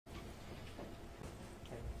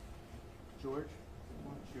George,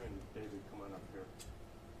 why don't you and David come on up here?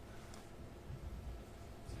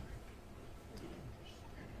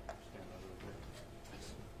 Stand a little bit.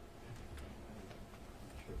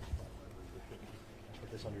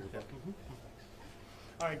 Put this under your book.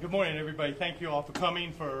 All right, good morning, everybody. Thank you all for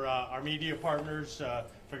coming. For our media partners,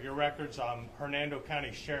 for your records, I'm Hernando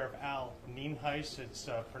County Sheriff Al Nienhuis. It's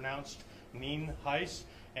pronounced Nienhuis,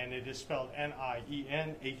 and it is spelled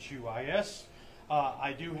Nienhuis.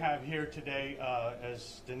 I do have here today,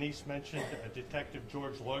 as Denise mentioned, Detective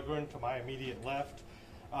George Logren to my immediate left.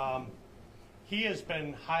 He has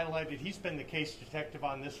been highlighted. He's been the case detective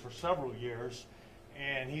on this for several years,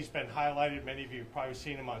 and he's been highlighted. Many of you have probably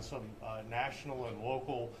seen him on some national and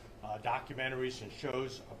local documentaries and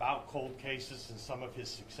shows about cold cases and some of his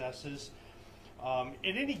successes. At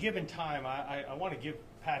any given time, I want to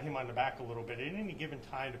pat him on the back a little bit. At any given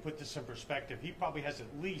time, to put this in perspective, he probably has at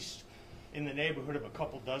least in the neighborhood of a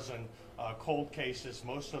couple dozen cold cases.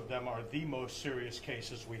 Most of them are the most serious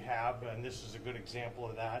cases we have, and this is a good example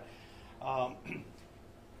of that.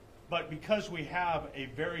 But because we have a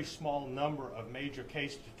very small number of major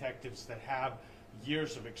case detectives that have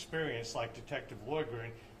years of experience, like Detective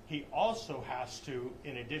Logren, he also has to,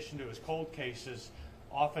 in addition to his cold cases,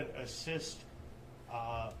 often assist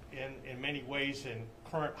in many ways in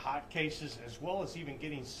current hot cases, as well as even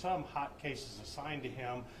getting some hot cases assigned to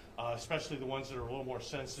him, especially the ones that are a little more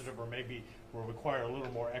sensitive or maybe will require a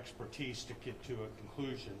little more expertise to get to a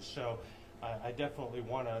conclusion. So I definitely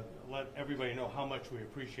want to let everybody know how much we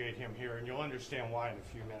appreciate him here, and you'll understand why in a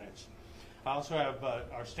few minutes. I also have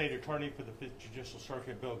our state attorney for the 5th Judicial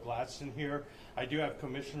Circuit, Bill Gladstone, here. I do have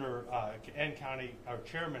Commissioner and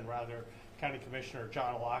Chairman, County Commissioner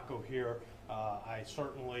John Alaco here.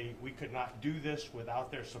 We could not do this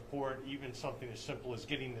without their support. Even something as simple as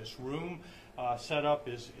getting this room set up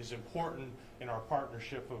is important in our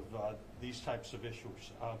partnership of these types of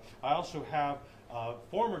issues. I also have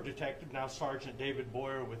former detective, now Sergeant David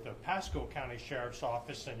Boyer with the Pasco County Sheriff's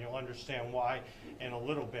Office, and you'll understand why in a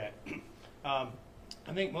little bit. I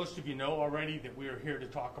think most of you know already that we are here to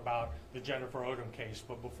talk about the Jennifer Odom case,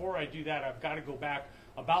 but before I do that, I've got to go back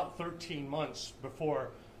about 13 months before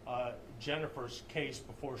Jennifer's case,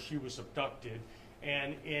 before she was abducted,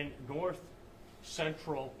 and in north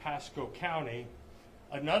central Pasco County,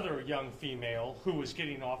 another young female who was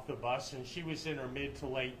getting off the bus, and she was in her mid to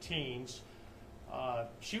late teens.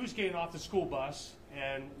 She was getting off the school bus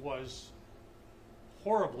and was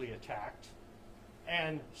horribly attacked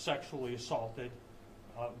and sexually assaulted.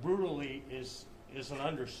 Brutally is an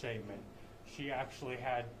understatement. She actually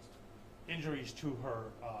had injuries to her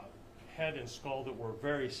head and skull that were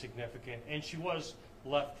very significant, and she was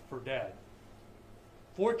left for dead.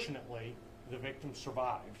 Fortunately, the victim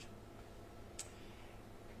survived,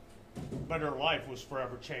 but her life was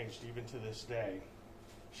forever changed even to this day.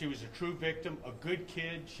 She was a true victim, a good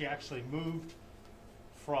kid. She actually moved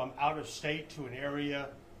from out of state to an area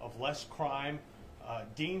of less crime,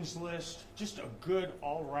 Dean's List, just a good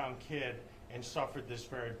all-around kid, and suffered this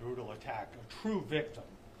very brutal attack, a true victim.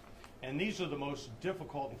 And these are the most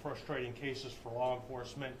difficult and frustrating cases for law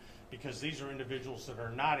enforcement, because these are individuals that are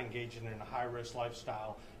not engaging in a high-risk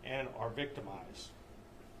lifestyle and are victimized.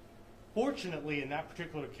 Fortunately, in that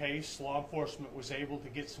particular case, law enforcement was able to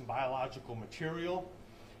get some biological material,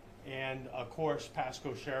 and of course,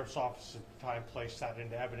 Pasco Sheriff's Office at the time placed that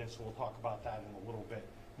into evidence, and we'll talk about that in a little bit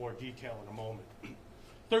more detail in a moment.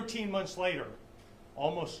 13 months later,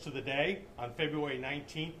 almost to the day, on February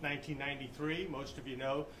 19th, 1993, most of you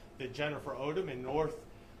know that Jennifer Odom in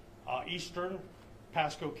northeastern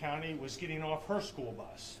Pasco County was getting off her school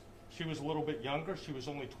bus. She was a little bit younger. She was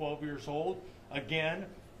only 12 years old. Again,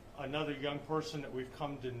 another young person that we've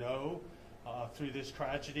come to know through this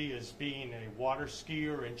tragedy as being a water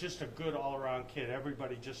skier and just a good all-around kid.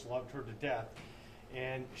 Everybody just loved her to death.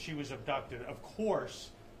 And she was abducted. Of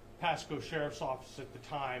course, Pasco Sheriff's Office at the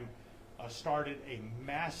time started a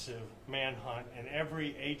massive manhunt, and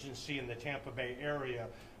every agency in the Tampa Bay area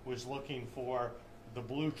was looking for the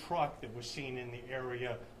blue truck that was seen in the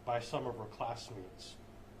area by some of her classmates.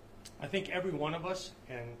 I think every one of us,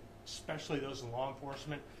 and especially those in law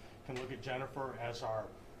enforcement, can look at Jennifer as our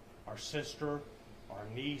sister, our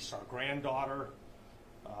niece, our granddaughter,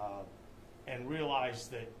 and realize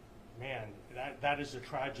that, man, that is a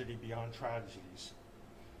tragedy beyond tragedies.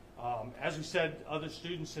 As we said, other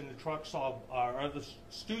students in the truck other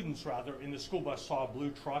students in the school bus saw a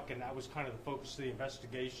blue truck, and that was kind of the focus of the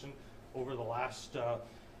investigation over the last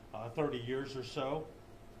 30 years or so,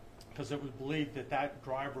 because it was believed that that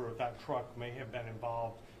driver of that truck may have been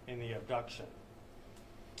involved in the abduction.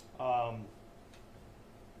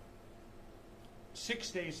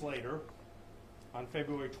 6 days later, on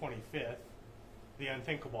February 25th, the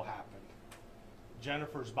unthinkable happened.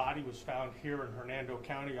 Jennifer's body was found here in Hernando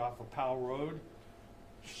County off of Powell Road.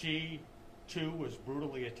 She, too, was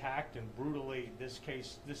brutally attacked and brutally, this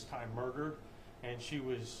time murdered. And she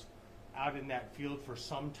was out in that field for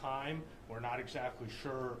some time. We're not exactly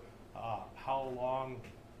sure how long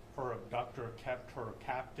her abductor kept her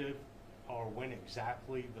captive or when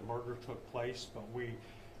exactly the murder took place, but we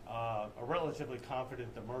are relatively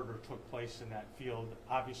confident the murder took place in that field,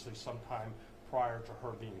 obviously sometime prior to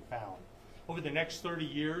her being found. Over the next 30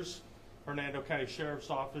 years, Hernando County Sheriff's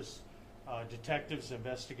Office detectives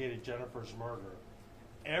investigated Jennifer's murder.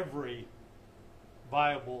 Every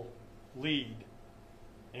viable lead,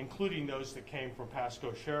 including those that came from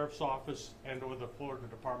Pasco Sheriff's Office and or the Florida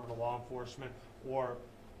Department of Law Enforcement, or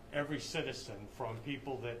every citizen, from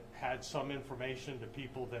people that had some information to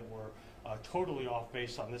people that were totally off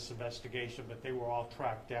base on this investigation, but they were all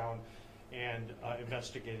tracked down and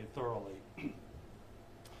investigated thoroughly.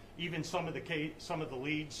 Even some of the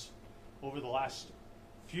leads over the last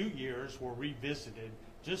few years were revisited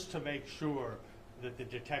just to make sure that the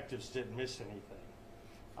detectives didn't miss anything.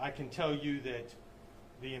 I can tell you that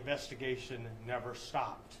the investigation never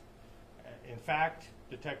stopped. In fact,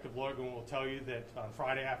 Detective Logan will tell you that on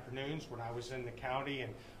Friday afternoons when I was in the county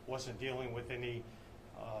and wasn't dealing with any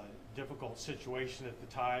difficult situation at the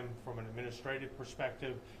time from an administrative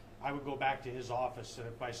perspective, I would go back to his office, and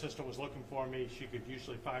if my sister was looking for me, she could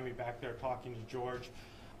usually find me back there talking to George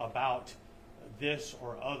about this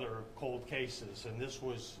or other cold cases. And this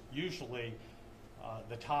was usually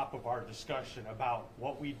the top of our discussion about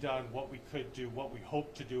what we'd done, what we could do, what we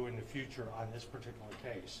hope to do in the future on this particular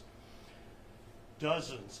case.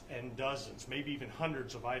 Dozens and dozens, maybe even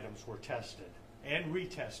hundreds of items were tested and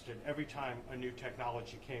retested every time a new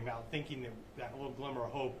technology came out, thinking that little glimmer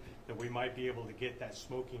of hope that we might be able to get that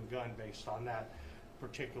smoking gun based on that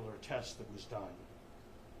particular test that was done.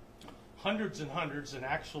 Hundreds and hundreds, and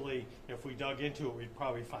actually, if we dug into it, we'd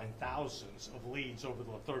probably find thousands of leads over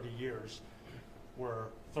the 30 years were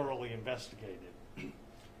thoroughly investigated.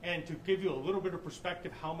 And to give you a little bit of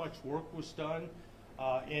perspective how much work was done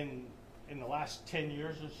in the last 10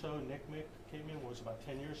 years or so, Nick Mick came in, was about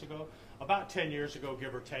 10 years ago? About 10 years ago,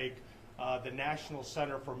 give or take, the National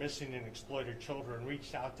Center for Missing and Exploited Children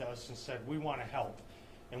reached out to us and said, we want to help.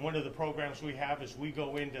 And one of the programs we have is we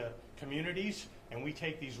go into communities and we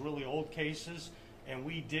take these really old cases and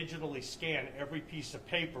we digitally scan every piece of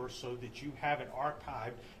paper so that you have it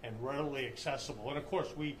archived and readily accessible. And of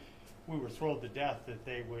course, we were thrilled to death that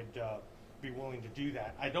they would be willing to do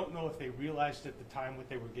that. I don't know if they realized at the time what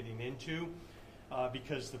they were getting into,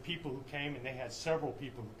 because the people who came, and they had several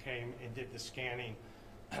people who came and did the scanning,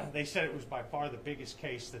 they said it was by far the biggest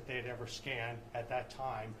case that they had ever scanned at that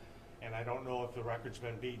time, and I don't know if the record's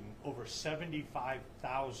been beaten. Over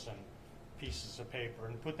 75,000 pieces of paper.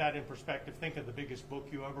 And to put that in perspective, think of the biggest book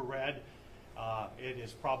you ever read. It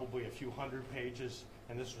is probably a few hundred pages,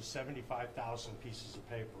 and this was 75,000 pieces of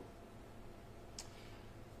paper.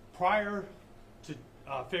 Prior to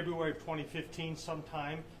February of 2015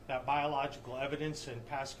 sometime, that biological evidence in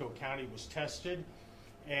Pasco County was tested,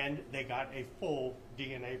 and they got a full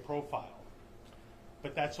DNA profile.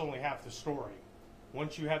 But that's only half the story.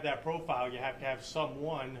 Once you have that profile, you have to have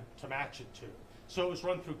someone to match it to. So it was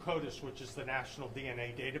run through CODIS, which is the National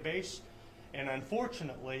DNA Database, and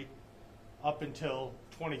unfortunately, up until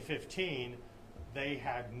 2015, they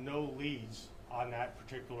had no leads on that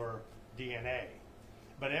particular DNA.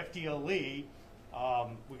 But FDLE,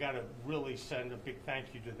 we got to really send a big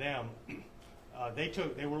thank you to them.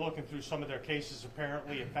 They were looking through some of their cases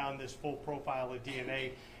apparently and found this full profile of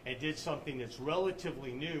DNA and did something that's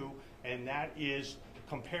relatively new, and that is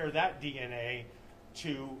compare that DNA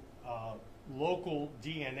to local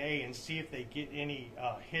DNA and see if they get any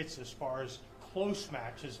hits as far as close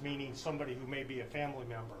matches, meaning somebody who may be a family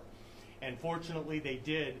member. And fortunately, they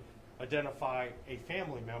did identify a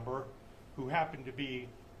family member who happened to be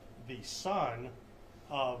the son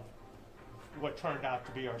of what turned out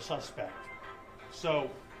to be our suspect. So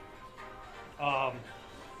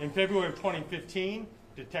in February of 2015,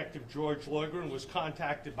 Detective George Loigren was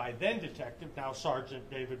contacted by then Detective, now Sergeant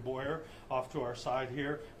David Boyer, off to our side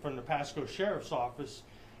here, from the Pasco Sheriff's Office.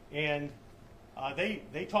 And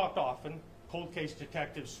they talked often. Cold case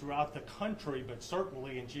detectives throughout the country, but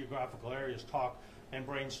certainly in geographical areas, talk and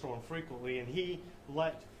brainstorm frequently. And he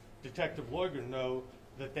let Detective Loigren know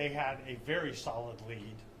that they had a very solid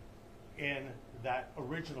lead in that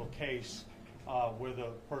original case where the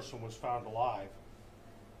person was found alive.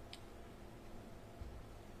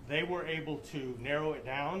 They were able to narrow it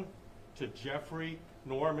down to Jeffrey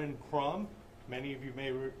Norman Crum, Many of you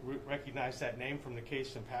may recognize that name from the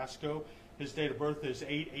case in Pasco. His date of birth is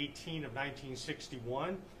 8/18 of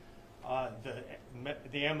 1961.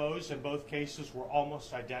 The MOs in both cases were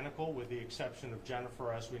almost identical, with the exception of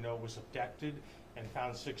Jennifer, as we know, was abducted and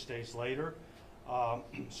found 6 days later.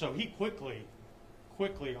 So he quickly,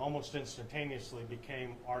 almost instantaneously,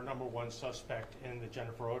 became our #1 suspect in the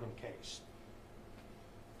Jennifer Odom case.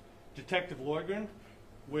 Detective Loigren,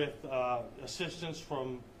 with assistance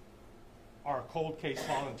from our cold case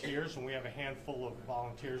volunteers, and we have a handful of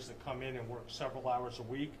volunteers that come in and work several hours a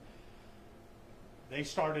week, they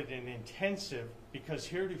started an intensive, because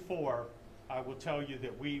heretofore, I will tell you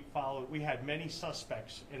that we had many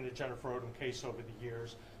suspects in the Jennifer Odom case over the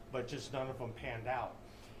years, but just none of them panned out.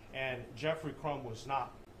 And Jeffrey Crum was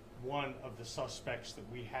not one of the suspects that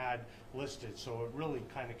we had listed, so it really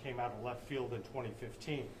kind of came out of left field in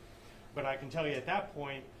 2015. But I can tell you at that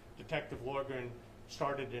point, Detective Loigren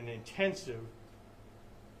started an intensive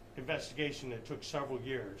investigation that took several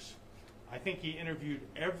years. I think he interviewed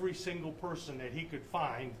every single person that he could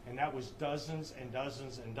find, and that was dozens and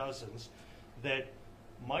dozens and dozens, that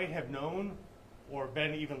might have known or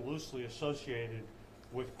been even loosely associated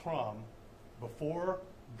with Crum before,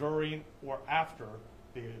 during, or after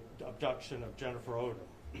the abduction of Jennifer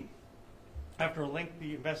Odom. After a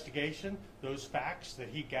lengthy investigation, those facts that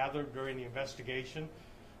he gathered during the investigation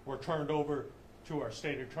were turned over to our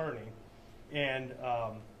state attorney, and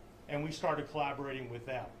we started collaborating with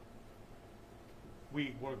them.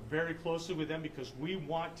 We work very closely with them because we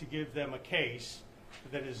want to give them a case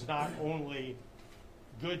that is not only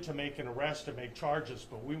good to make an arrest and make charges,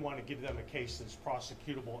 but we want to give them a case that's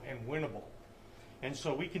prosecutable and winnable. And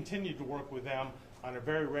so we continue to work with them on a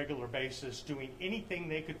very regular basis, doing anything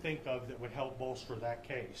they could think of that would help bolster that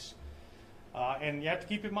case. And you have to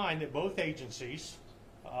keep in mind that both agencies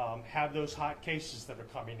have those hot cases that are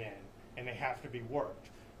coming in, and they have to be worked.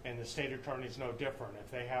 And the state attorney's no different. If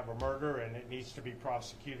they have a murder and it needs to be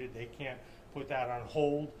prosecuted, they can't put that on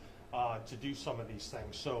hold to do some of these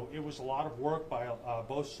things. So it was a lot of work by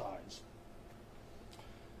both sides.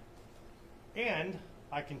 And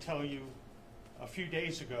I can tell you, a few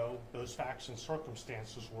days ago, those facts and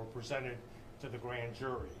circumstances were presented to the grand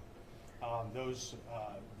jury.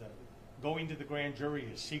 Going to the grand jury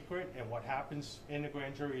is secret, and what happens in the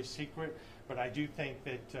grand jury is secret, but I do think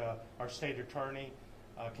that our state attorney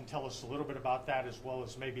can tell us a little bit about that, as well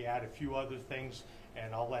as maybe add a few other things,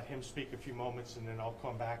 and I'll let him speak a few moments, and then I'll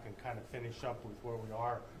come back and kind of finish up with where we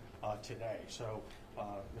are today. So,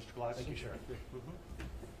 Mr. Gladstone. Thank you, Sheriff.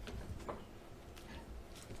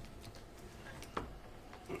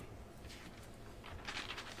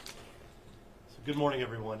 Good morning,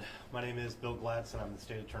 everyone. My name is Bill Gladstone. I'm the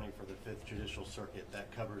state attorney for the 5th Judicial Circuit.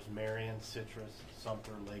 That covers Marion, Citrus,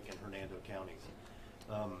 Sumter, Lake, and Hernando counties.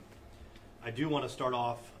 I do want to start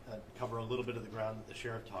off and cover a little bit of the ground that the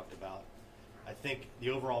sheriff talked about. I think the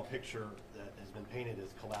overall picture that has been painted is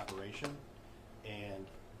collaboration and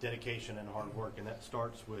dedication and hard work, and that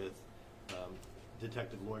starts with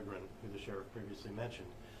Detective Loigren, who the sheriff previously mentioned,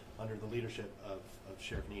 under the leadership of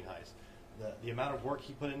Sheriff Nienhuis. The amount of work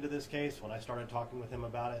he put into this case, when I started talking with him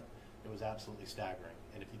about it, it was absolutely staggering.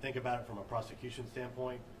 And if you think about it from a prosecution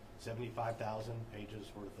standpoint, 75,000 pages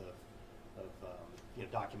worth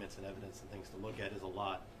of documents and evidence and things to look at is a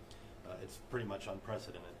lot. It's pretty much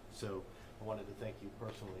unprecedented. So I wanted to thank you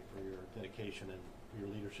personally for your dedication and your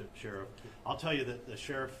leadership, Sheriff. I'll tell you that the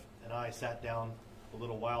sheriff and I sat down a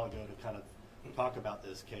little while ago to kind of talk about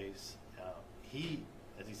this case. He,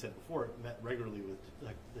 as he said before, met regularly with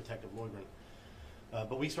Detective Loigren.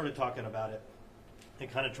 But we started talking about it and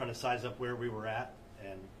kind of trying to size up where we were at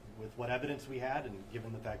and with what evidence we had, and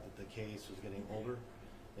given the fact that the case was getting older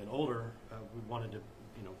and older, we wanted to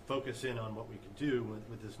focus in on what we could do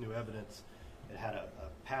with this new evidence. It had a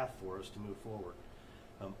path for us to move forward.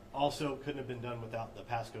 Also, couldn't have been done without the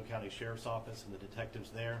Pasco County Sheriff's Office and the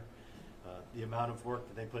detectives there. The amount of work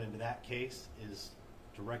that they put into that case is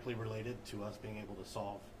directly related to us being able to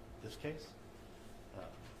solve this case.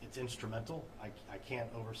 It's instrumental. I can't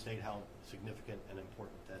overstate how significant and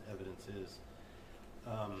important that evidence is.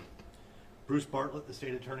 Bruce Bartlett, the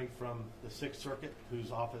state attorney from the 6th Circuit,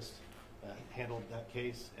 whose office handled that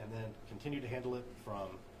case and then continued to handle it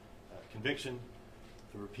from conviction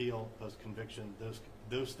through appeal, post-conviction.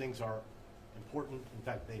 Those things are important. In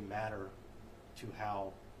fact, they matter to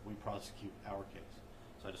how we prosecute our case.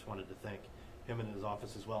 So I just wanted to thank him and his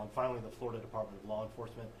office as well. And finally, the Florida Department of Law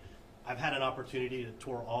Enforcement. I've had an opportunity to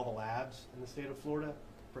tour all the labs in the state of Florida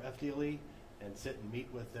for FDLE and sit and meet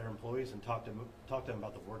with their employees and talk to them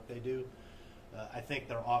about the work they do. I think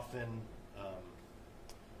they're often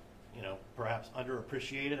perhaps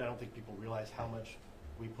underappreciated. I don't think people realize how much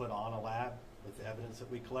we put on a lab with the evidence that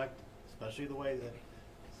we collect, especially the way that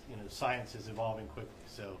science is evolving quickly.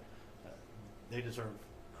 So they deserve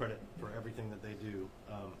credit for everything that they do.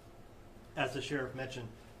 As the sheriff mentioned,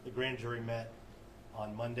 the grand jury met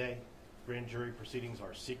on Monday. Grand jury proceedings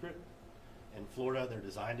are secret. In Florida, they're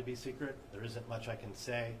designed to be secret. There isn't much I can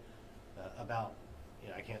say about,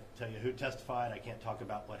 I can't tell you who testified. I can't talk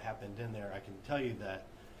about what happened in there. I can tell you that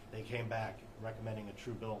they came back recommending a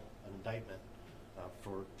true bill, an indictment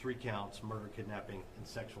for 3 counts, murder, kidnapping, and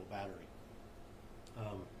sexual battery.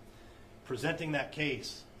 Presenting that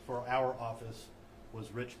case for our office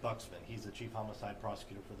was Rich Buxman. He's the chief homicide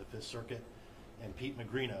prosecutor for the 5th Circuit, and Pete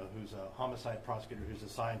Magrino, who's a homicide prosecutor who's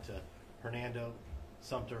assigned to Hernando,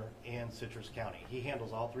 Sumter, and Citrus County. He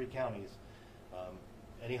handles all 3 counties.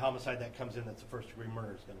 Any homicide that comes in that's a first-degree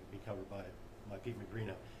murder is going to be covered by Pete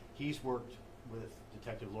Magrino. He's worked with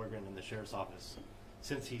Detective Loigren in the sheriff's office.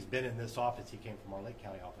 Since he's been in this office, he came from our Lake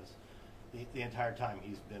County office. The entire time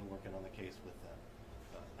he's been working on the case with them.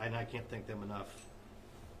 And I can't thank them enough.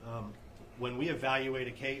 When we evaluate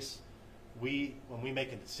a case, when we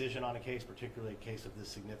make a decision on a case, particularly a case of this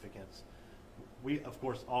significance, we, of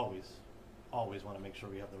course, always want to make sure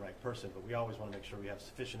we have the right person, but we always want to make sure we have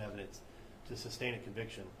sufficient evidence to sustain a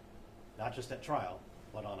conviction, not just at trial,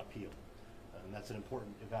 but on appeal. And that's an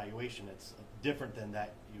important evaluation. It's different than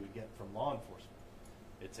that you would get from law enforcement.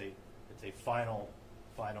 It's a final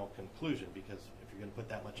conclusion, because if you're going to put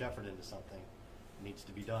that much effort into something, it needs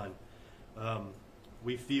to be done.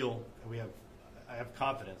 We feel, and I have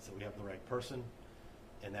confidence that we have the right person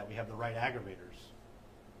and that we have the right aggravators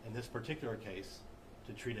in this particular case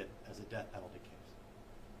to treat it as a death penalty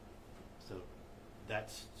case. So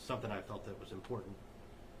that's something I felt that was important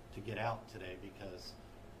to get out today, because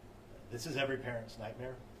this is every parent's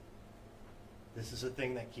nightmare. This is a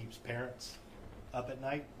thing that keeps parents up at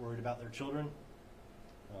night, worried about their children.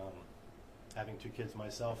 Having 2 kids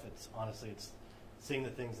myself, it's seeing the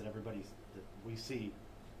things that that we see.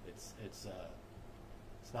 It's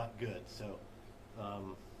not good. So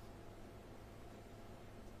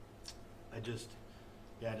I just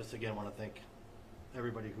again want to thank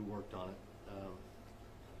everybody who worked on it.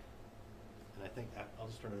 And I think I'll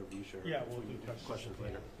just turn it over to you, Sheriff. Yeah, we'll do questions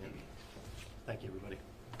later. Yeah. Thank you, everybody.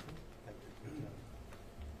 Thank you.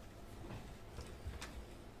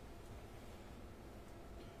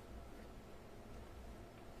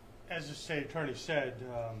 As the state attorney said,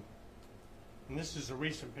 and this is a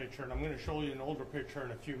recent picture, and I'm going to show you an older picture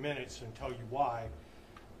in a few minutes and tell you why,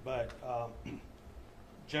 but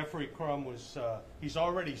Jeffrey Crum he's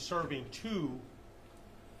already serving 2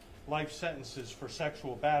 life sentences for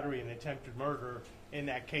sexual battery and attempted murder in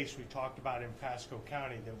that case we talked about in Pasco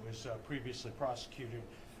County that was previously prosecuted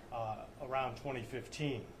around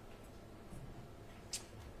 2015.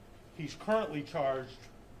 He's currently charged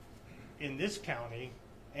in this county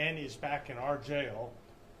and is back in our jail,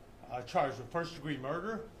 charged with first-degree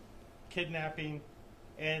murder, kidnapping,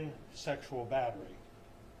 and sexual battery.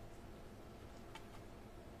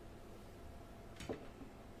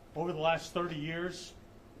 Over the last 30 years,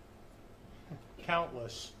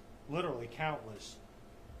 countless, literally countless,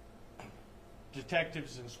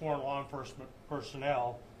 detectives and sworn law enforcement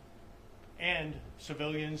personnel and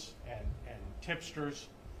civilians and tipsters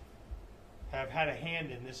have had a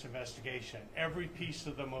hand in this investigation. Every piece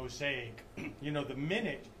of the mosaic, the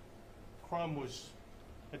minute Crum was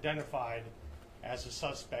identified as a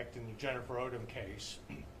suspect in the Jennifer Odom case,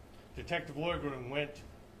 Detective Loigren went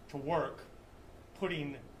to work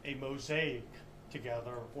putting a mosaic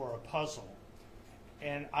together, or a puzzle.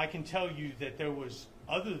 And I can tell you that there was,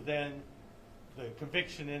 other than the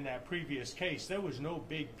conviction in that previous case, there was no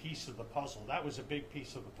big piece of the puzzle. That was a big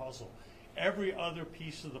piece of the puzzle. Every other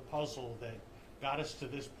piece of the puzzle that got us to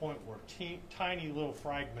this point were tiny little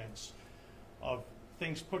fragments of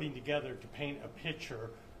things putting together to paint a picture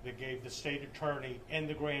that gave the state attorney and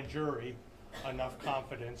the grand jury enough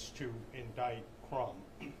confidence to indict Crum.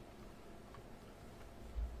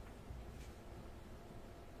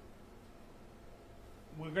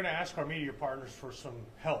 We're going to ask our media partners for some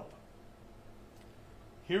help.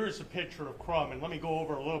 Here is a picture of Crum, and let me go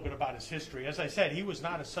over a little bit about his history. As I said, he was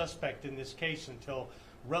not a suspect in this case until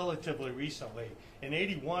relatively recently. In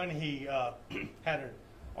 '81, he had an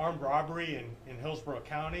armed robbery in Hillsborough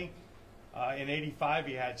County. In '85,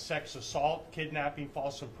 he had sex assault, kidnapping,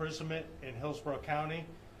 false imprisonment in Hillsborough County.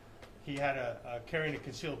 He had carrying a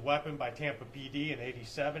concealed weapon by Tampa PD in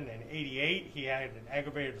 '87. In '88, he had an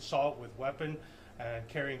aggravated assault with weapon and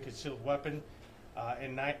carrying concealed weapon.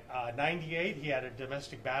 In '98, he had a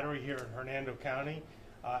domestic battery here in Hernando County.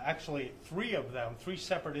 actually 3 of them, 3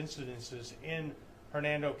 separate incidences in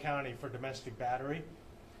Hernando County for domestic battery.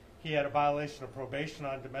 He had a violation of probation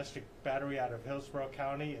on domestic battery out of Hillsborough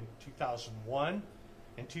County in 2001.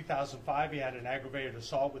 In 2005, he had an aggravated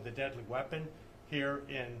assault with a deadly weapon here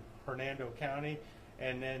in Hernando County.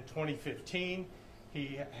 And then 2015,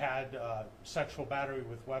 he had sexual battery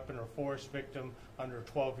with weapon or force victim under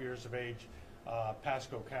 12 years of age,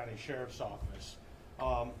 Pasco County Sheriff's Office.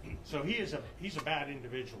 So he's a bad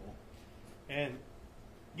individual. And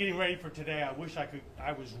getting ready for today, I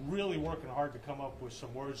was really working hard to come up with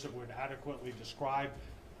some words that would adequately describe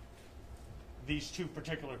these 2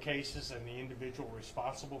 particular cases and the individual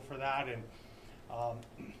responsible for that. And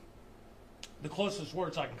the closest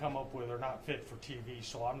words I can come up with are not fit for TV,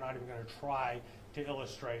 so I'm not even going to try to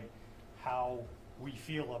illustrate how we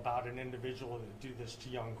feel about an individual that do this to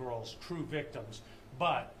young girls, true victims.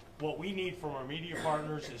 But what we need from our media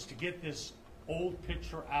partners is to get this old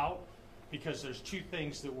picture out, because there's 2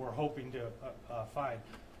 things that we're hoping to find.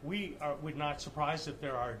 We're not surprised if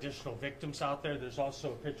there are additional victims out there. There's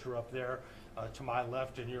also a picture up there to my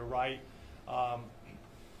left and your right.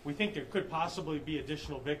 We think there could possibly be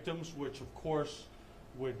additional victims, which of course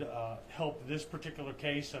would help this particular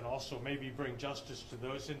case and also maybe bring justice to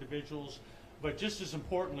those individuals. But just as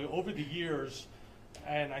importantly, over the years,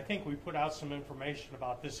 and I think we put out some information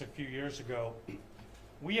about this a few years ago,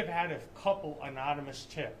 we have had a couple anonymous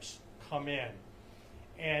tips come in.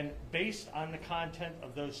 And based on the content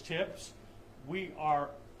of those tips, we are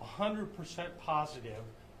 100% positive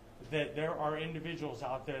that there are individuals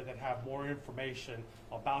out there that have more information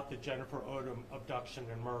about the Jennifer Odom abduction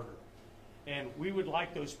and murder. And we would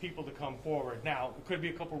like those people to come forward. Now, it could be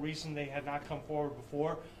a couple reasons they had not come forward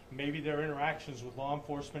before. Maybe their interactions with law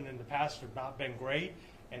enforcement in the past have not been great,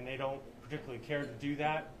 and they don't particularly care to do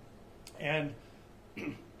that. And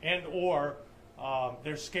or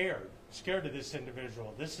they're scared of this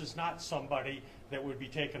individual. This is not somebody that would be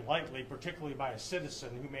taken lightly, particularly by a citizen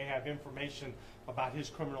who may have information about his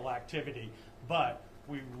criminal activity. But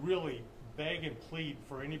we really beg and plead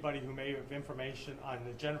for anybody who may have information on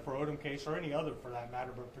the Jennifer Odom case, or any other for that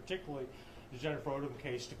matter, but particularly the Jennifer Odom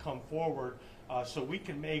case, to come forward so we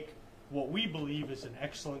can make what we believe is an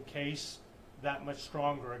excellent case that much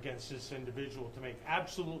stronger against this individual, to make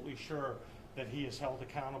absolutely sure that he is held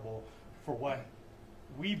accountable for what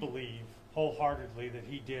we believe wholeheartedly that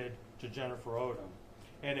he did to Jennifer Odom.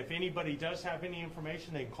 And if anybody does have any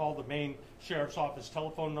information, they can call the main sheriff's office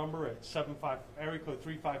telephone number at area code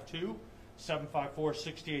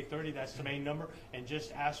 352-754-6830. That's the main number. And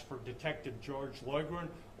just ask for Detective George Loigren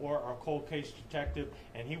or our cold case detective,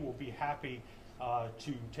 and he will be happy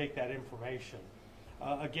to take that information.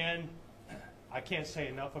 Again, I can't say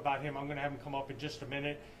enough about him. I'm going to have him come up in just a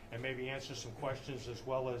minute and maybe answer some questions, as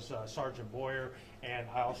well as Sergeant Boyer. And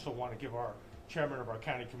I also want to give our chairman of our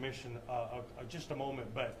county commission just a moment.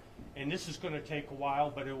 And this is going to take a while,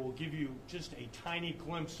 but it will give you just a tiny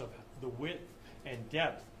glimpse of the width and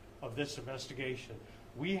depth of this investigation.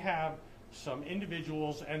 We have some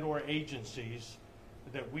individuals and or agencies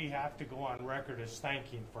that we have to go on record as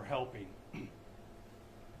thanking for helping.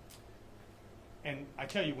 And I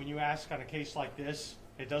tell you, when you ask on a case like this,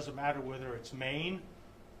 it doesn't matter whether it's Maine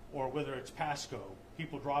or whether it's Pasco.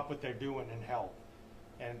 People drop what they're doing and help.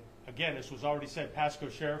 And again, as was already said, Pasco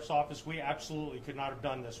Sheriff's Office, we absolutely could not have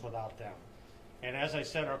done this without them. And as I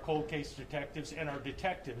said, our cold case detectives and our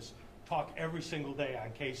detectives talk every single day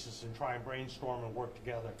on cases and try and brainstorm and work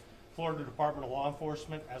together. Florida Department of Law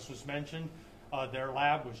Enforcement, as was mentioned, their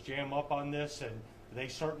lab was jammed up on this, and they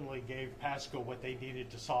certainly gave Pasco what they needed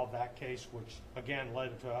to solve that case, which again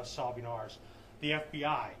led to us solving ours. The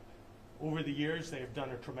FBI, over the years, they have done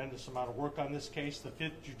a tremendous amount of work on this case. The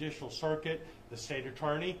 5th Judicial Circuit, the state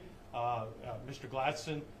attorney, Mr.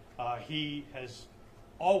 Gladson, he has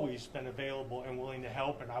always been available and willing to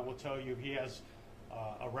help, and I will tell you, he has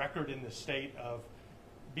a record in the state of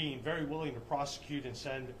being very willing to prosecute and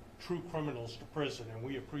send true criminals to prison, and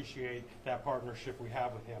we appreciate that partnership we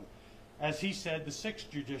have with him. As he said, the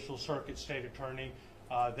 6th Judicial Circuit State Attorney,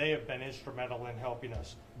 they have been instrumental in helping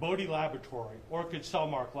us. Bodie Laboratory, Orchid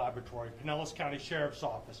Cellmark Laboratory, Pinellas County Sheriff's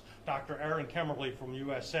Office, Dr. Aaron Kemmerly from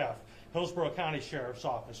USF, Hillsborough County Sheriff's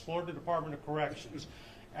Office, Florida Department of Corrections,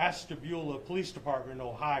 Ashtabula Police Department in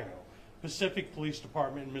Ohio, Pacific Police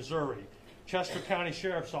Department in Missouri, Chester County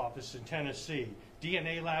Sheriff's Office in Tennessee,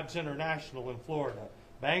 DNA Labs International in Florida,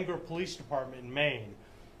 Bangor Police Department in Maine,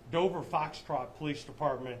 Dover Foxtrot Police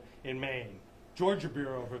Department in Maine, Georgia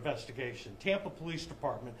Bureau of Investigation, Tampa Police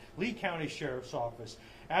Department, Lee County Sheriff's Office,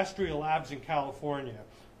 Astria Labs in California,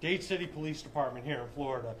 Dade City Police Department here in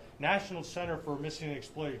Florida, National Center for Missing and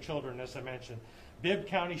Exploited Children, as I mentioned, Bibb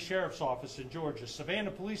County Sheriff's Office in Georgia,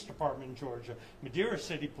 Savannah Police Department in Georgia, Madeira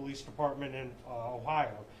City Police Department in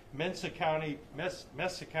Ohio, Mesa County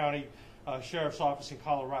Sheriff's Office in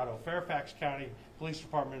Colorado, Fairfax County Police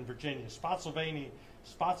Department in Virginia, Spotsylvania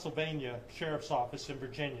Sheriff's Office in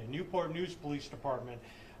Virginia, Newport News Police Department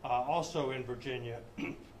also in Virginia,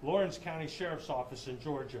 Lawrence County Sheriff's Office in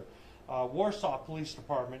Georgia, Warsaw Police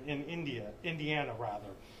Department in Indiana,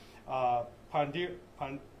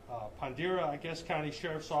 Ponderosa, I guess, County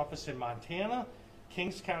Sheriff's Office in Montana,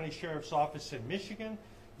 Kings County Sheriff's Office in Michigan,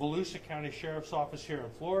 Volusia County Sheriff's Office here in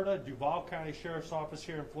Florida, Duval County Sheriff's Office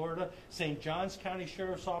here in Florida, St. John's County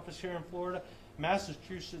Sheriff's Office here in Florida,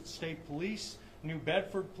 Massachusetts State Police, New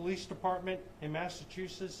Bedford Police Department in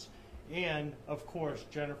Massachusetts, and, of course,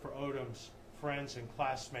 Jennifer Odom's friends and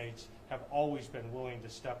classmates have always been willing to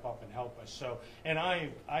step up and help us. So, and I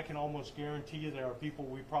can almost guarantee you there are people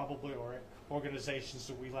we probably, or organizations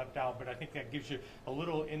that we left out, but I think that gives you a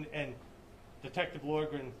little, and Detective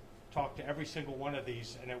Lorgren talked to every single one of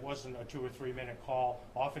these, and it wasn't a 2 or 3 minute call.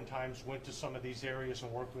 Oftentimes went to some of these areas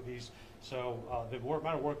and worked with these. So the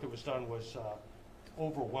amount of work that was done was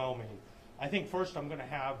overwhelming. I think first I'm going to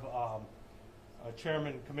have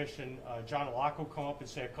Chairman Commission John Alacco come up and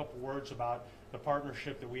say a couple words about the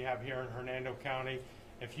partnership that we have here in Hernando County.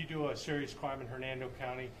 If you do a serious crime in Hernando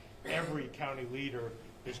County, every county leader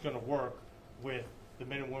is going to work with the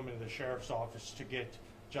men and women of the Sheriff's Office to get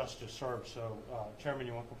justice served. So, Chairman,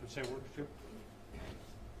 you want to come and say a word or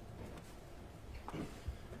two?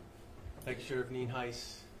 Thank you, Sheriff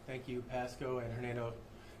Nienhuis. Thank you, Pasco and Hernando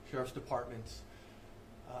Sheriff's Departments.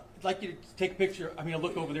 I'd like you to take a picture. I mean,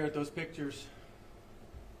 look over there at those pictures.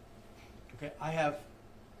 Okay, I have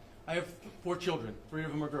 4 children. 3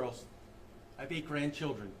 of them are girls. I have 8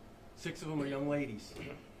 grandchildren. 6 of them are young ladies.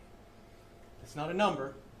 That's not a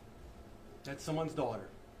number. That's someone's daughter.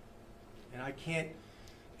 And I can't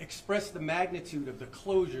express the magnitude of the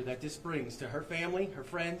closure that this brings to her family, her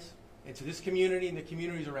friends, and to this community and the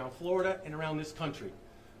communities around Florida and around this country.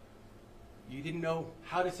 You didn't know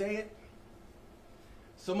how to say it?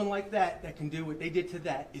 Someone like that can do what they did to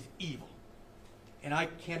that is evil. And I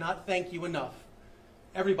cannot thank you enough,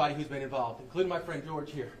 everybody who's been involved, including my friend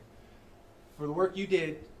George here, for the work you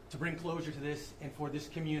did to bring closure to this and for this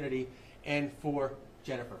community and for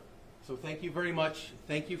Jennifer. So thank you very much.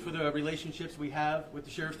 Thank you for the relationships we have with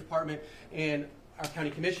the Sheriff's Department and our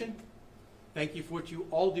County Commission. Thank you for what you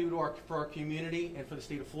all do for our community and for the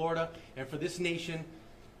state of Florida and for this nation.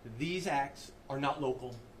 These acts are not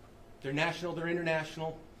local. They're national, they're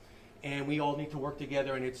international, and we all need to work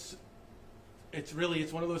together. And it's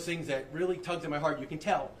one of those things that really tugs at my heart. You can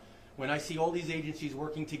tell when I see all these agencies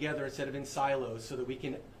working together instead of in silos so that we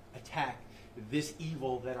can attack this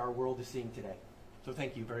evil that our world is seeing today. So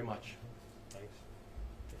thank you very much. Thanks.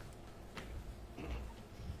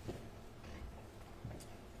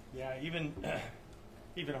 Yeah, even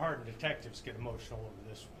hardened detectives get emotional over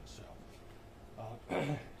this one. So,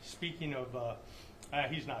 speaking of,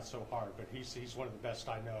 he's not so hard, but he's one of the best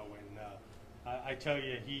I know, and I tell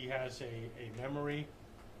you, he has a memory.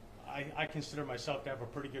 I consider myself to have a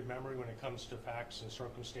pretty good memory when it comes to facts and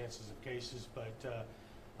circumstances of cases, but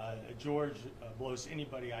George blows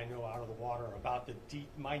anybody I know out of the water about the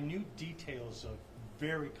minute details of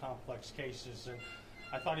very complex cases. And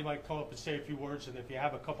I thought he might come up and say a few words, and if you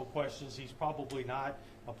have a couple questions, he's probably not.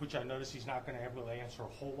 I'll put you on notice, he's not going to be able to answer a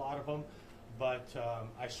whole lot of them, but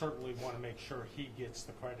I certainly want to make sure he gets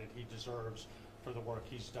the credit he deserves for the work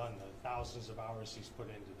he's done, the thousands of hours he's put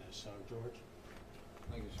into this. So, George?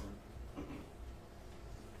 Thank you, sir.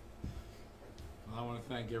 I want to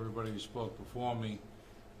thank everybody who spoke before me.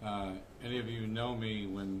 Any of you know me,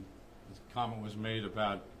 when this comment was made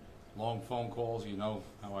about long phone calls, you know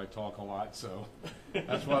how I talk a lot, so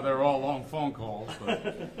that's why they're all long phone calls. But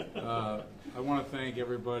I want to thank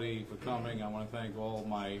everybody for coming. I want to thank all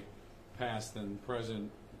my past and present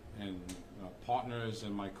and partners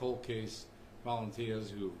and my cold case volunteers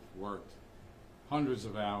who've worked hundreds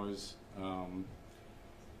of hours.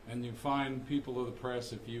 And you find people of the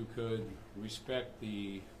press, if you could respect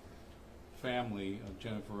the family of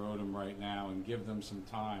Jennifer Odom right now and give them some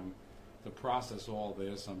time to process all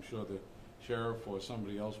this. I'm sure the sheriff or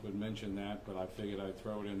somebody else would mention that, but I figured I'd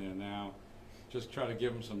throw it in there now. Just try to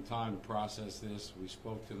give them some time to process this. We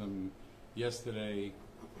spoke to them yesterday.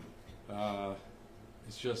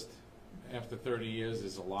 It's just, after 30 years,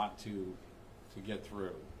 there's a lot to get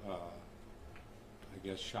through. I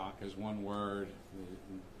guess shock is one word,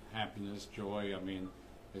 happiness, joy. I mean,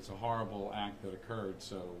 it's a horrible act that occurred,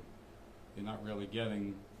 so you're not really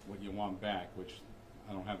getting what you want back, which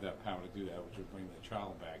I don't have that power to do that, which would bring the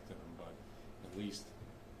child back to them, but at least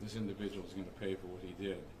this individual is going to pay for what he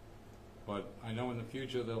did. But I know in the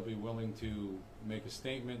future they'll be willing to make a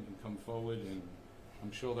statement and come forward, and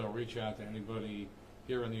I'm sure they'll reach out to anybody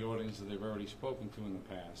here in the audience that they've already spoken to in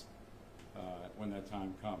the past when that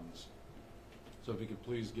time comes. So if you could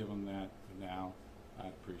please give them that now,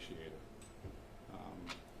 I'd appreciate it.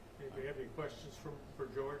 Anybody have any questions for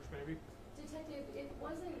George, maybe? Detective, it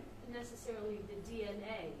wasn't necessarily the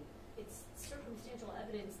DNA. It's circumstantial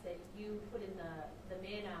evidence that you put in the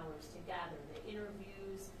man hours to gather, the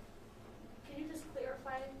interviews. Can you just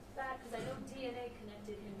clarify that? Because I know DNA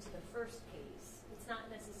connected him to the first case. It's not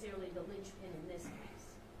necessarily the linchpin in this case.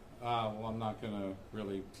 Well, I'm not going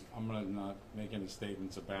to not make any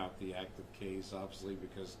statements about the active case, obviously,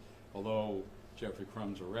 because although Jeffrey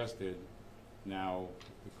Crumb's arrested, now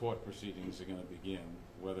the court proceedings are going to begin,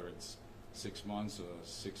 whether it's 6 months or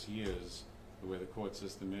 6 years, the way the court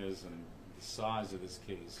system is and the size of this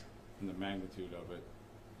case and the magnitude of it.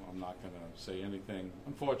 Well, I'm not going to say anything.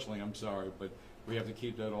 Unfortunately, I'm sorry, but we have to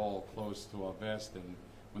keep that all close to our vest, and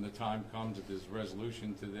when the time comes that there's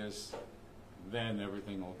resolution to this, then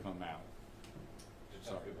everything will come out.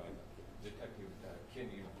 Sorry about that. Detective, can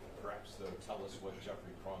you perhaps, though, tell us what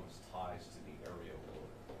Jeffrey Crumb's ties to the area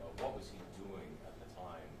were? What was he doing at the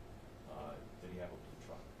time? Did he have a blue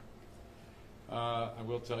truck? I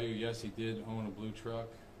will tell you, yes, he did own a blue truck.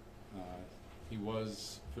 He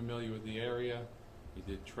was familiar with the area. He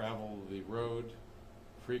did travel the road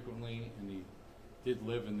frequently, and he did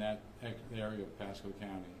live in that area of Pasco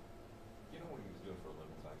County. Do you know what he was doing for a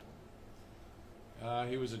living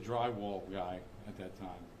exactly? He was a drywall guy at that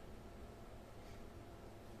time.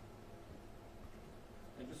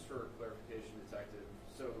 And just for clarification, Detective,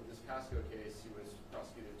 so this Pasco case, he was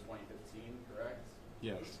prosecuted in 2015, correct?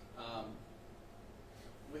 Yes.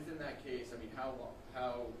 Within that case, I mean, how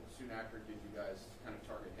soon after did you guys kind of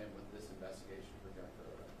target him with this investigation for Jennifer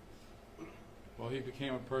Odom? Well, he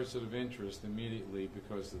became a person of interest immediately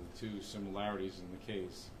because of the two similarities in the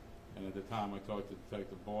case. And at the time I talked to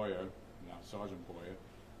Detective Boyer, now Sergeant Boyer,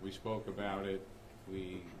 we spoke about it.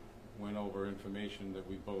 We went over information that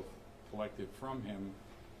we both collected from him,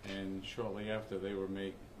 and shortly after they would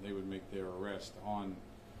make their arrest on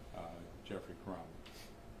Jeffrey Crumb.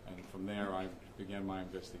 And from there I began my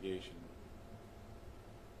investigation.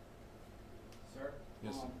 Sir?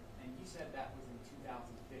 Yes, sir. And you said that was in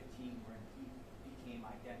 2015 when he became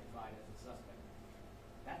identified as a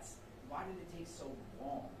suspect. Why did it take so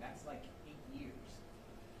long? That's like 8 years.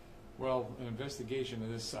 Well, an investigation of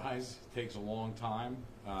this size takes a long time.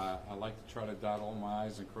 I like to try to dot all my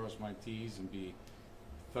I's and cross my T's and be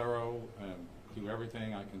thorough and do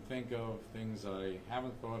everything I can think of, things I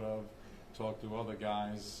haven't thought of, talk to other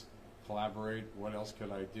guys, collaborate, what else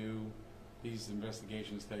could I do. These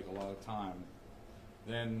investigations take a lot of time.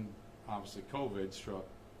 Then, obviously, COVID struck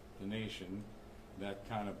the nation. That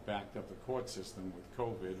kind of backed up the court system with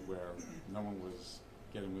COVID, where no one was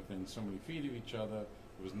getting within so many feet of each other.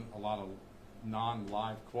 There was a lot of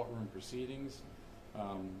non-live courtroom proceedings.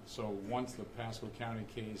 So once the Pasco County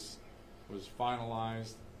case was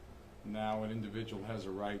finalized, now an individual has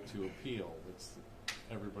a right to appeal.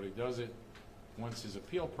 Everybody does it. Once his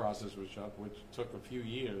appeal process was up, which took a few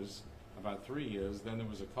years, about 3 years, then there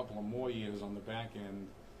was a couple of more years on the back end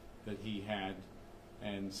that he had.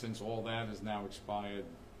 And since all that is now expired,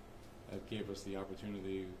 that gave us the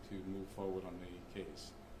opportunity to move forward on the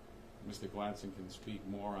case. Mr. Gladson can speak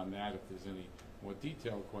more on that if there's any more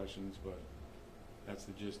detailed questions, but that's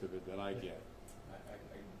the gist of it that I get.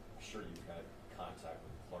 I'm sure you've had contact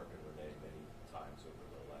with Clark and Renee many times over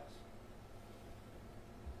the last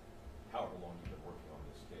however long you've been working on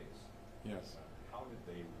this case. Yes. How did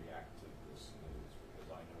they react to this news? Because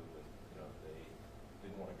I know that they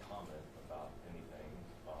didn't want to comment about anything,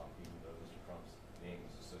 even though Mr. Crumb's name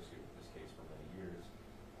is associated with this case for many years.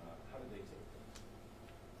 How did they take it?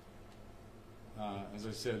 As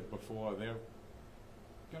I said before, they're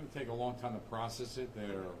going to take a long time to process it.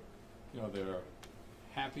 They're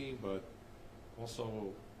happy, but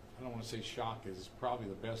also, I don't want to say shock is probably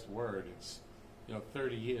the best word. It's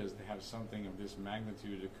 30 years to have something of this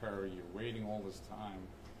magnitude occur. You're waiting all this time,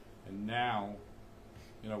 and now,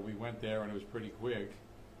 we went there and it was pretty quick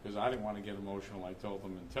because I didn't want to get emotional. I told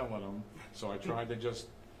them and telling them, so I tried to just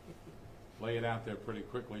lay it out there pretty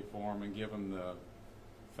quickly for them and give them the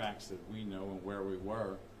facts that we know and where we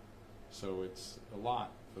were. So it's a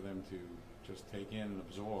lot for them to just take in and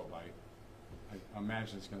absorb. I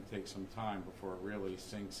imagine it's going to take some time before it really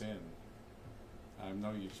sinks in. I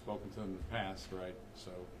know you've spoken to them in the past, right?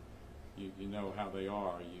 So you know how they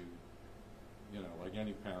are. Like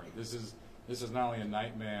any parent. This is not only a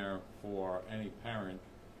nightmare for any parent.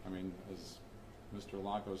 I mean, as Mr.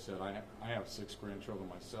 Laco said, I have 6 grandchildren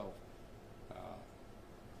myself,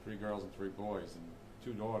 3 girls and 3 boys, and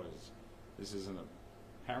 2 daughters. This isn't a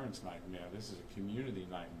parent's nightmare. This is a community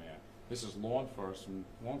nightmare. This is law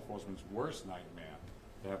enforcement's worst nightmare,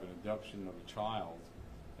 to have an abduction of a child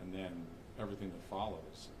and then everything that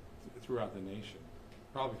follows throughout the nation,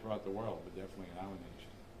 probably throughout the world, but definitely in our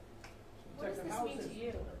nation. What does this mean to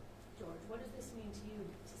you, George? What does this mean to you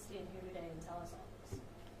to stand here today and tell us all this?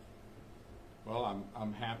 Well,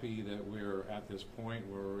 I'm happy that we're at this point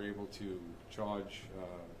where we're able to charge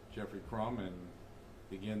Jeffrey Crum and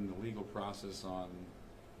begin the legal process on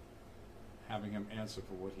having him answer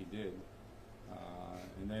for what he did.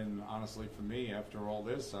 And then, honestly, for me, after all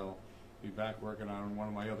this, I'll be back working on one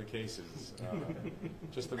of my other cases,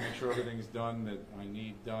 just to make sure everything's done that I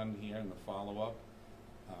need done here in the follow-up.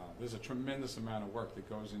 There's a tremendous amount of work that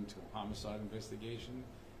goes into a homicide investigation,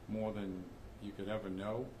 more than you could ever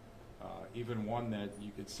know. Even one that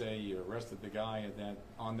you could say you arrested the guy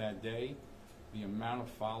on that day, the amount of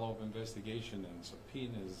follow-up investigation and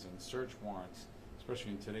subpoenas and search warrants,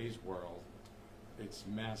 especially in today's world, it's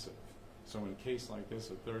massive. So in a case like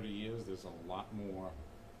this of 30 years, there's a lot more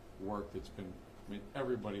work that's been, I mean,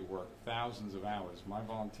 everybody worked thousands of hours. My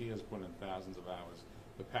volunteers put in thousands of hours.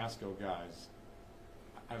 The Pasco guys,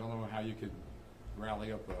 I don't know how you could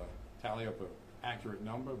tally up a accurate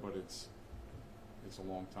number, but it's a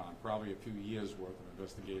long time, probably a few years worth of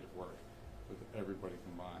investigative work with everybody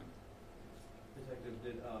combined.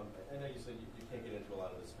 Detective, I know you said you can't get into a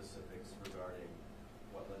lot of the specifics regarding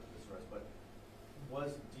what led to this arrest, but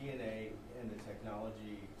was DNA and the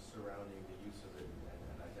technology surrounding the use of it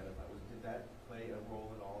and identify, did that play a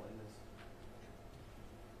role at all in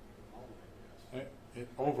this?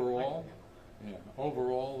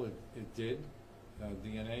 Overall, it did.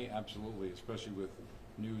 DNA, absolutely, especially with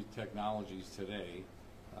new technologies today.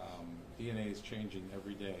 DNA is changing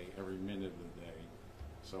every day, every minute of the day.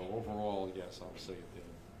 So overall, yes, I'll say it did.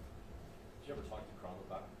 Did you ever talk to Crum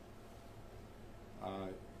about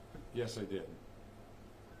it? Yes, I did.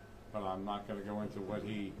 But I'm not going to go into what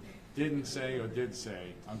he didn't say or did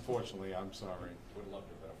say. Unfortunately, I'm sorry. Would love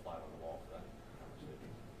to have been a fly on the wall for that conversation.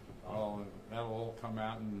 Well, that'll all come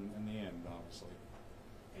out in the end, obviously.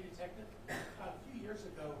 Hey, Detective, a few years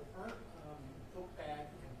ago, her book bag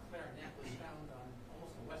and clarinet was found on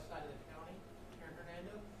almost the west side of the county here in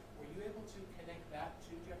Hernando. Were you able to connect that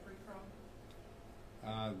to Jeffrey Crum?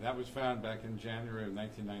 That was found back in January of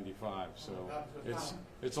 1995, so God,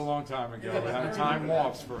 it's a long time ago. Yeah, And time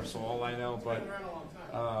morphs, first of all, I know, It's but been around a long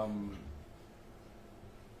time.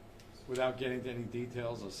 without getting into any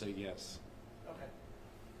details, I'll say yes. Okay.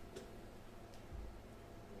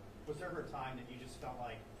 Was there ever a time that you just felt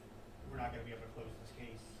like we're not going to be able to close this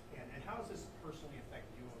case? And how has this personally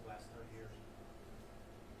affected you over the last 30 years?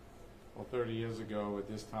 Well, 30 years ago at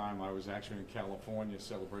this time, I was actually in California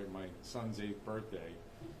celebrating my son's 8th birthday.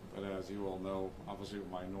 But as you all know, obviously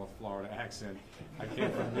with my North Florida accent, I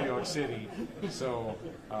came from New York City. So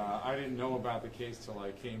I didn't know about the case till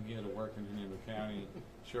I came here to work in Hernando County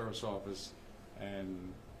Sheriff's Office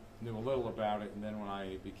and knew a little about it. And then when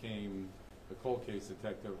I became the cold case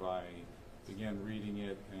detective, I began reading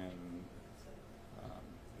it, and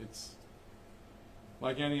it's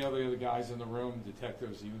like any other guys in the room,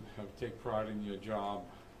 detectives, you have take pride in your job.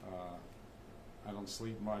 I don't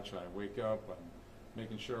sleep much. I wake up, I'm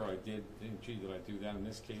making sure I did I do that in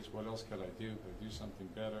this case? What else could I do? Could I do something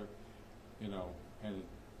better? You know, and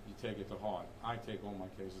you take it to heart. I take all my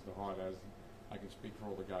cases to heart, as I can speak for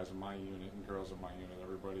all the guys in my unit and girls in my unit.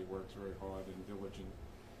 Everybody works very hard and diligent.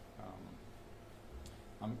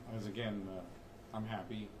 I'm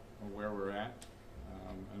happy where we're at,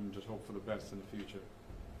 and just hope for the best in the future.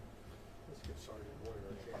 Let's give Sergeant Boyer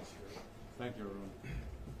a chance here. Thank you, everyone.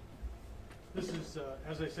 This is,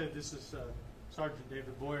 as I said, this is Sergeant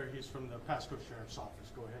David Boyer. He's from the Pasco Sheriff's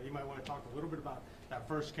Office. Go ahead. You might want to talk a little bit about that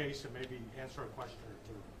first case and maybe answer a question or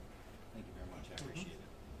two. Thank you very much. I appreciate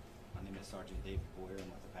it. My name is Sergeant David Boyer.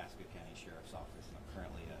 I'm with the Pasco County Sheriff's Office, and I'm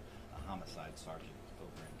currently a homicide sergeant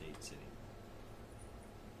over in Dade City.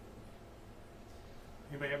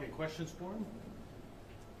 Anybody have any questions for him?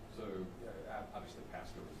 So, obviously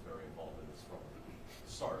Pasco was very involved in this from the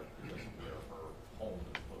start because of where her home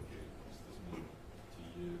is located. What does this mean to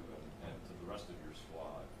you and to the rest of your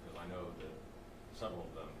squad? Because I know that several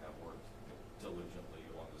of them have worked diligently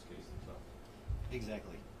on this case themselves.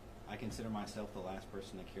 Exactly. I consider myself the last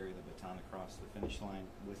person to carry the baton across the finish line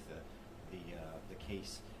with the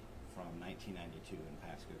case from 1992 in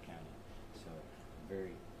Pasco County. So I'm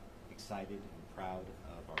very excited and proud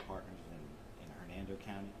of our partners in Hernando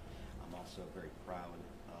County. I'm also very proud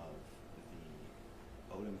of the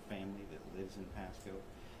Odom family that lives in Pasco,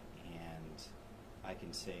 and I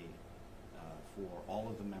can say for all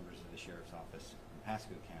of the members of the Sheriff's Office in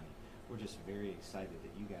Pasco County, we're just very excited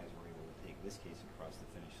that you guys were able to take this case across the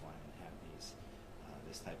finish line and have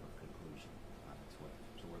this type of conclusion on its way.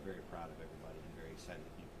 So we're very proud of everybody and very excited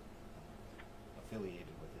to be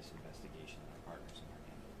affiliated with this investigation and our partners in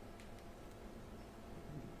Orlando.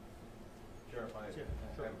 Sheriff, I Sure.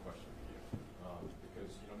 have a question for you.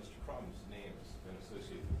 Because, Mr. Crumb's name has been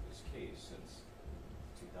associated with this case since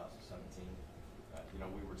 2017.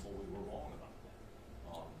 We were told we were wrong about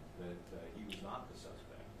that. That he was not the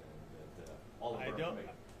suspect, and that all of our information.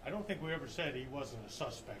 I don't think we ever said he wasn't a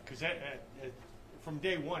suspect, because from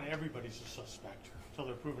day one, everybody's a suspect until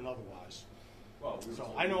they're proven otherwise. Well, we were So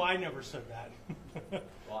told I know I never said that.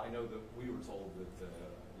 Well, I know that we were told that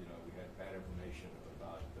we had bad information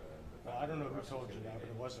about. Well, I don't know who Russ was told you gonna that, be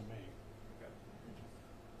but it wasn't me.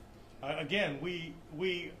 Okay. Again,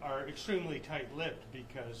 we are extremely tight-lipped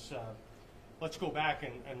because let's go back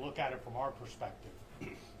and look at it from our perspective.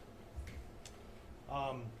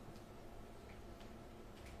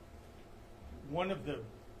 One of the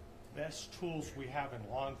best tools we have in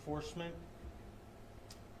law enforcement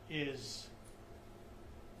is,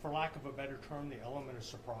 for lack of a better term, the element of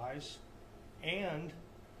surprise, and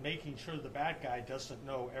making sure the bad guy doesn't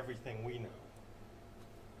know everything we know.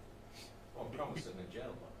 Well, Crumb was sitting in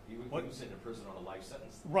jail, though. He was sitting in prison on a life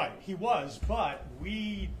sentence. Right, he was, but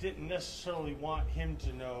we didn't necessarily want him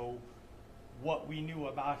to know what we knew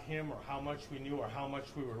about him or how much we knew or how much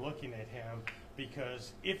we were looking at him,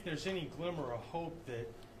 because if there's any glimmer of hope that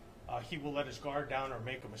he will let his guard down or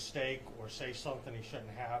make a mistake or say something he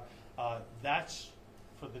shouldn't have, that's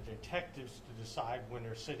for the detectives to decide when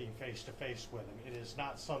they're sitting face to face with him. It is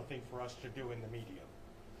not something for us to do in the media.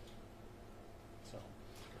 So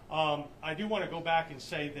I do want to go back and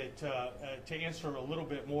say that to answer a little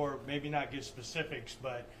bit more, maybe not give specifics,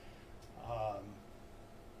 but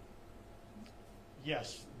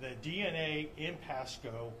yes, the DNA in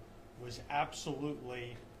Pasco was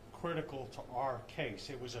absolutely critical to our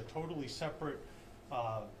case. It was a totally separate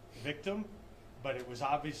victim, but it was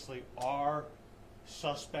obviously our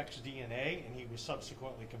suspect's DNA, and he was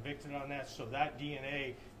subsequently convicted on that. So that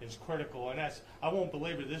DNA is critical, and that's, I won't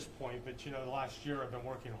belabor this point, but the last year I've been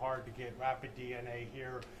working hard to get rapid DNA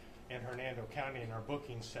here in Hernando County in our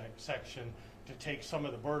booking section to take some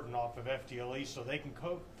of the burden off of FDLE so they can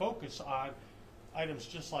focus on items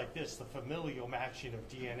just like this, the familial matching of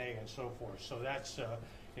DNA and so forth. So that's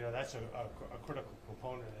that's a critical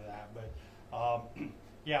component of that. But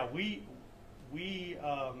yeah, we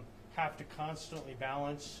have to constantly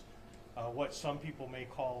balance what some people may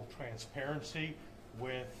call transparency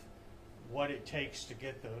with what it takes to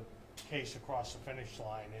get the case across the finish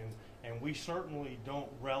line. And we certainly don't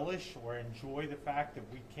relish or enjoy the fact that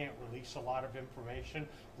we can't release a lot of information.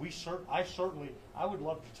 I would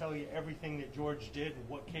love to tell you everything that George did and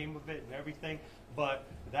what came of it and everything, but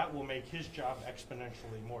that will make his job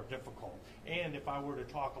exponentially more difficult. And if I were to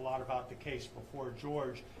talk a lot about the case before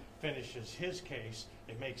George finishes his case,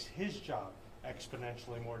 it makes his job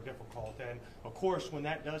exponentially more difficult. And of course, when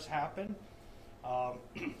that does happen,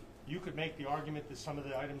 you could make the argument that some of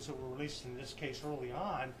the items that were released in this case early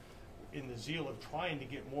on, in the zeal of trying to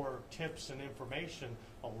get more tips and information,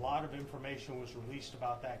 a lot of information was released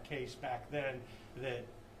about that case back then that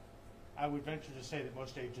I would venture to say that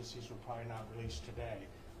most agencies would probably not release today.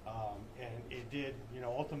 And it did,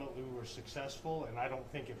 ultimately we were successful, and I don't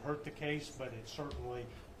think it hurt the case, but it certainly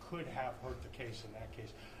could have hurt the case in that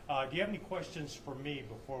case. Do you have any questions for me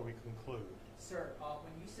before we conclude? Sir,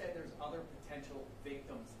 when you said there's other potential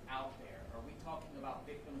victims out there, are we talking about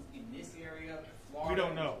victims in this area, Florida? We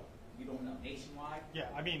don't know. You don't know, nationwide? Yeah,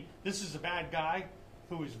 I mean, this is a bad guy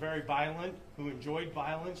who was very violent, who enjoyed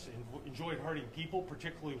violence and enjoyed hurting people,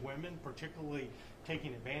 particularly women, particularly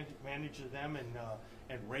taking advantage of them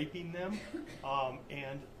and raping them.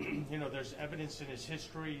 And there's evidence in his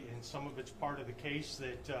history, and some of it's part of the case,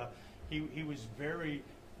 that he was very,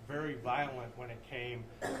 very violent when it came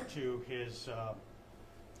to his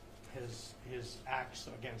acts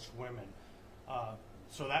against women.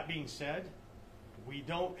 So that being said, we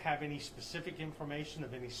don't have any specific information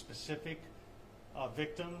of any specific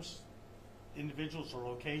victims, individuals, or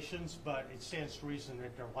locations, but it stands to reason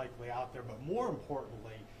that they're likely out there. But more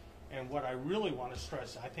importantly, and what I really want to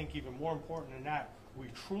stress, I think even more important than that, we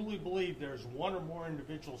truly believe there's one or more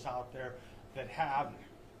individuals out there that have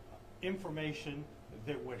information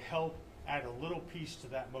that would help add a little piece to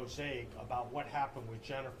that mosaic about what happened with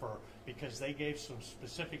Jennifer, because they gave some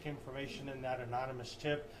specific information in that anonymous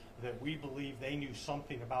tip that we believe they knew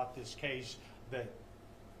something about this case that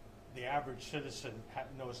the average citizen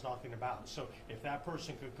knows nothing about. So if that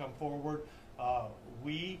person could come forward,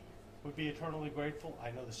 we would be eternally grateful.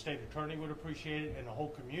 I know the state attorney would appreciate it, and the whole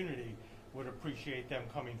community would appreciate them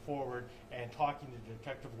coming forward and talking to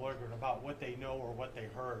Detective Leugren about what they know or what they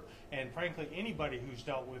heard. And frankly, anybody who's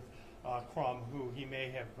dealt with Crum, who he may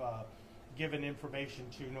have given information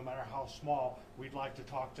to, no matter how small, we'd like to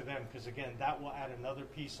talk to them, because again, that will add another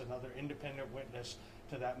piece, another independent witness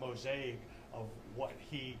to that mosaic of what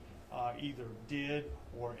he either did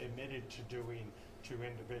or admitted to doing to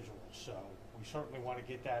individuals. So we certainly want to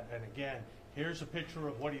get that. And again, here's a picture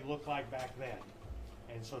of what he looked like back then.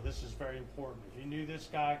 And so this is very important. If you knew this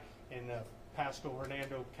guy in the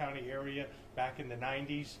Pasco-Hernando County area back in the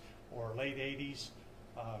 90s or late 80s,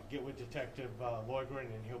 get with Detective Leugren,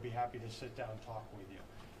 and he'll be happy to sit down and talk with you.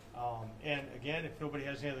 And again, if nobody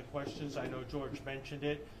has any other questions, I know George mentioned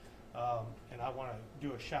it, and I want to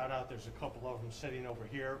do a shout out. There's a couple of them sitting over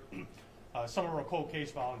here. Some of our cold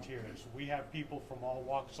case volunteers. We have people from all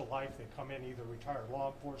walks of life that come in, either retired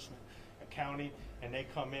law enforcement, accounting, and they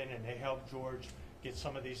come in and they help George get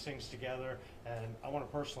some of these things together. And I want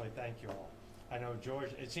to personally thank you all. I know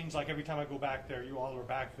George, it seems like every time I go back there, you all are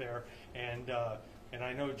back there, and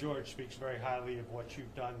I know George speaks very highly of what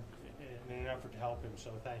you've done in an effort to help him,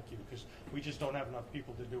 so thank you, because we just don't have enough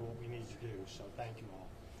people to do what we need to do, so thank you all.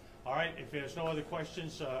 All right, if there's no other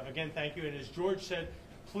questions, again, thank you. And as George said,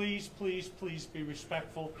 please, please, please be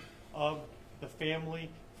respectful of the family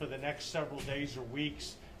for the next several days or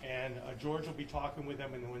weeks. And George will be talking with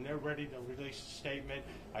them, and when they're ready to release a statement,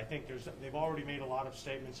 I think they've already made a lot of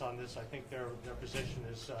statements on this. I think their position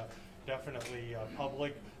is definitely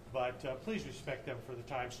public, but please respect them for the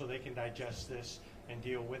time so they can digest this and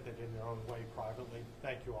deal with it in their own way privately.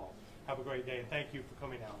 Thank you all. Have a great day, and thank you for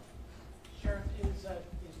coming out. Sheriff, is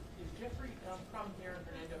Jeffrey Crum here in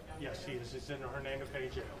Hernando County? Yes, he is. It's in the Hernando County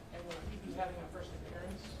Jail. And will he be having a first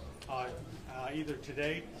appearance? Either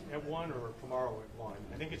today at 1 or tomorrow at 1.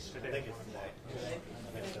 I think it's today. I think it's today.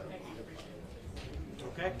 Thank you. Appreciate it.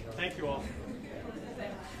 Okay, thank you all.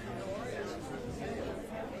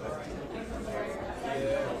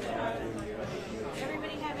 Yeah.